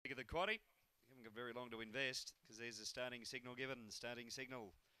Quaddy. You haven't got very long to invest because there's a starting signal given. Starting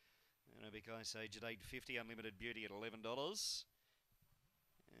signal. Arabic Ice Age at $8.50. Unlimited Beauty at $11.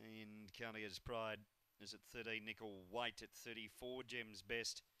 And Carlier's Pride is at 13. Nickel White at 34. Gems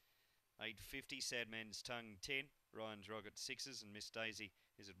Best $8.50. Sadman's Tongue 10. Ryan's Rock at 6s. And Miss Daisy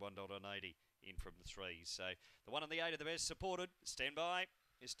is at $1.80 in from the 3s. So the 1 and the 8 are the best supported. Stand by.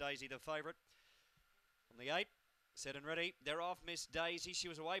 Miss Daisy the favourite. On the 8. Set and ready. They're off Miss Daisy. She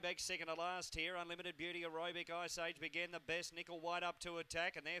was way back second to last here. Unlimited Beauty, Aerobic Ice Age began the best. Nickel White up to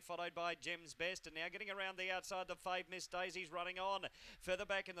attack, and they're followed by Gems Best. And now getting around the outside, the fave Miss Daisy's running on. Further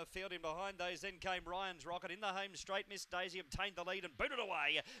back in the field, in behind those, then came Ryan's Rocket in the home straight. Miss Daisy obtained the lead and booted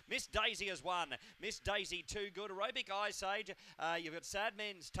away. Miss Daisy has won. Miss Daisy too good. Aerobic Ice Age. You've got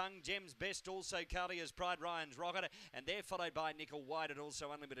Sadman's Tongue, Gems Best, also Carlier's Pride, Ryan's Rocket, and they're followed by Nickel White and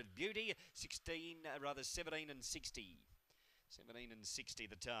also Unlimited Beauty. 17 and 60. 17 and 60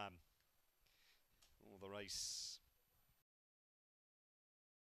 the time. All the race.